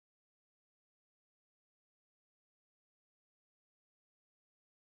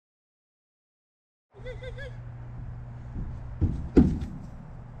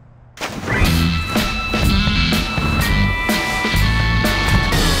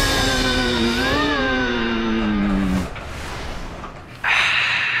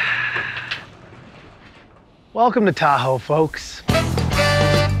Welcome to Tahoe, folks.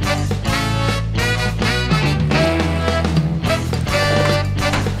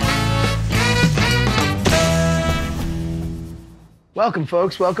 Welcome,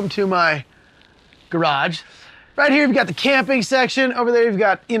 folks. Welcome to my garage. Right here, you've got the camping section. Over there, you've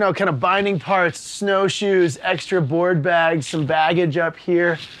got, you know, kind of binding parts, snowshoes, extra board bags, some baggage up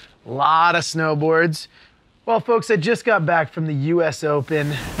here. A lot of snowboards. Well, folks, I just got back from the US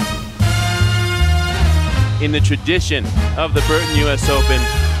Open. In the tradition of the Burton US Open,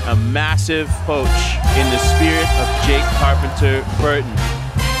 a massive poach in the spirit of Jake Carpenter Burton.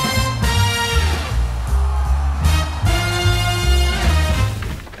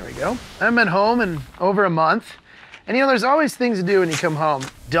 There we go. I haven't been home in over a month. And you know, there's always things to do when you come home.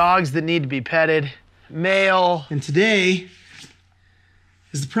 Dogs that need to be petted, mail. And today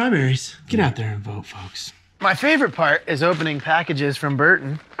is the primaries. Get out there and vote, folks. My favorite part is opening packages from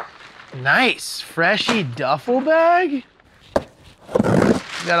Burton. Nice, freshy duffel bag.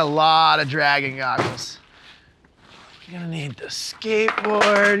 Got a lot of dragging goggles. You're gonna need the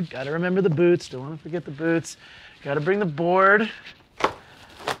skateboard. Gotta remember the boots, don't wanna forget the boots. Gotta bring the board.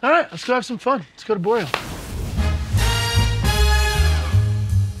 All right, let's go have some fun. Let's go to Boreal.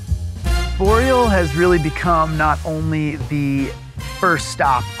 Boreal has really become not only the first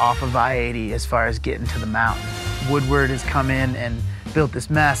stop off of I-80 as far as getting to the mountain. Woodward has come in and built this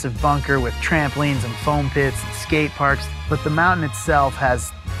massive bunker with trampolines and foam pits and skate parks, but the mountain itself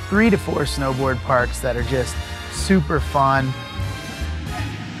has 3 to 4 snowboard parks that are just super fun.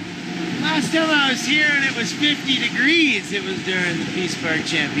 Last time I was here and it was 50 degrees, it was during the Peace Park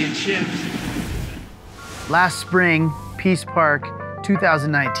Championships. Last spring, Peace Park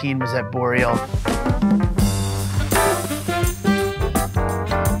 2019 was at Boreal.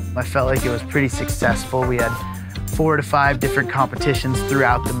 I felt like it was pretty successful. We had 4 to 5 different competitions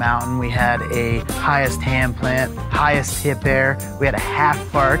throughout the mountain. We had a highest hand plant, highest hip air. We had a half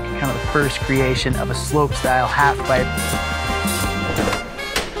park, kind of the first creation of a slope style half pipe.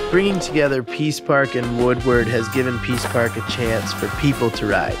 Bringing together Peace Park and Woodward has given Peace Park a chance for people to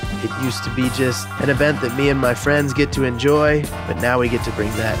ride. It used to be just an event that me and my friends get to enjoy, but now we get to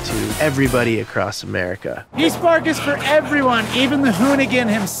bring that to everybody across America. Peace Park is for everyone, even the hoonigan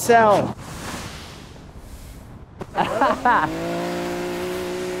himself.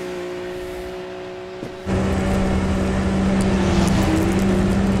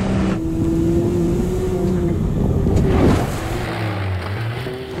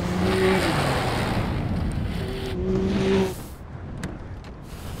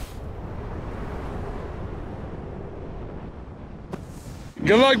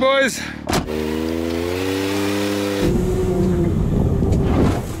 Good luck, boys.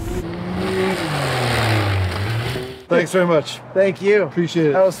 Thanks very much. Thank you. Appreciate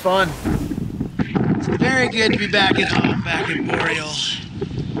it. That was fun. It's very good to be back at home, back in Boreal.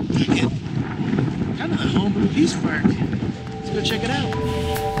 Kind of the home of Peace Park. Let's go check it out.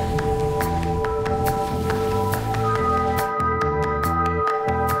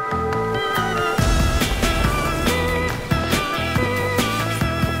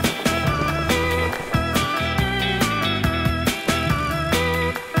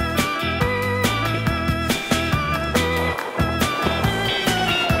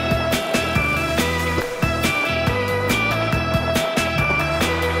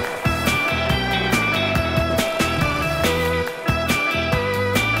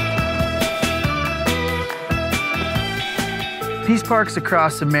 Peace Parks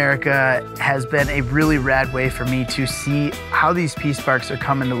across America has been a really rad way for me to see how these Peace Parks are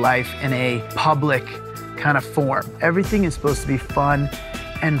coming to life in a public kind of form. Everything is supposed to be fun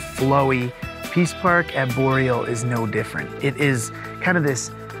and flowy. Peace Park at Boreal is no different. It is kind of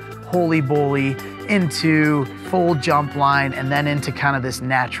this holy-boly into full jump line and then into kind of this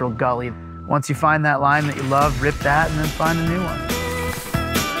natural gully. Once you find that line that you love, rip that and then find a new one.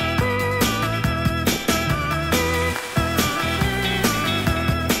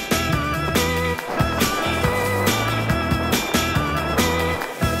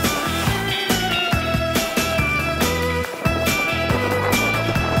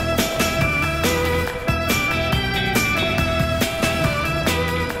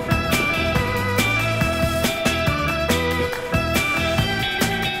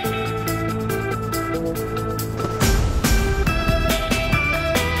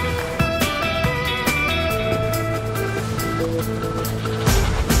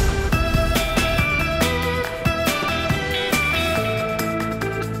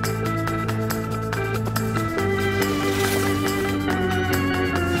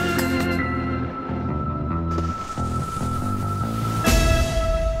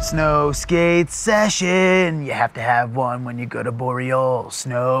 snow skate session. You have to have one when you go to Boreal.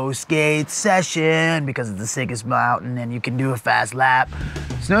 Snow skate session, because it's the sickest mountain and you can do a fast lap.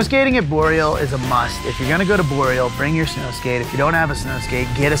 Snow skating at Boreal is a must. If you're gonna go to Boreal, bring your snow skate. If you don't have a snow skate,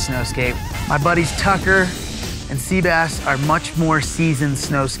 get a snow skate. My buddies Tucker and Seabass are much more seasoned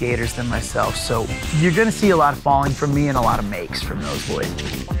snow skaters than myself, so you're gonna see a lot of falling from me and a lot of makes from those boys.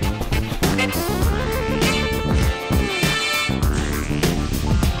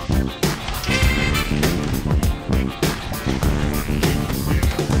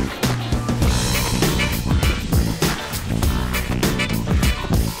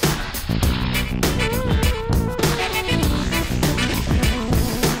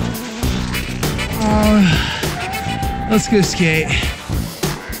 Let's go skate.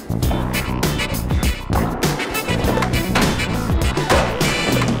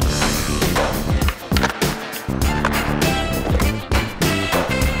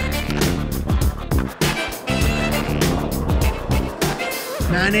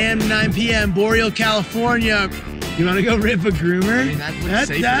 (9 a.m. to 9 p.m. Boreal, California. You want to go rip a groomer? I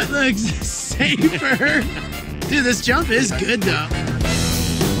mean, that looks safer. Dude, this jump is good though.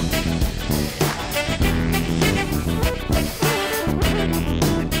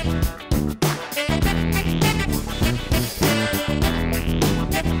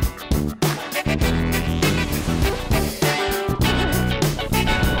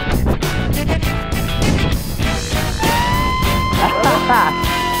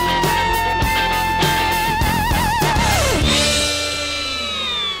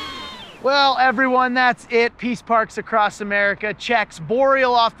 Well, everyone, that's it. Peace Parks across America checks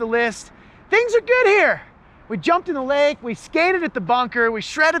Boreal off the list. Things are good here. We jumped in the lake, we skated at the bunker, we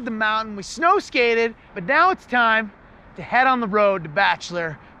shredded the mountain, we snow skated, but now it's time to head on the road to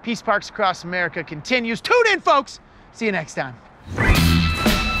Bachelor. Peace Parks across America continues. Tune in, folks. See you next time.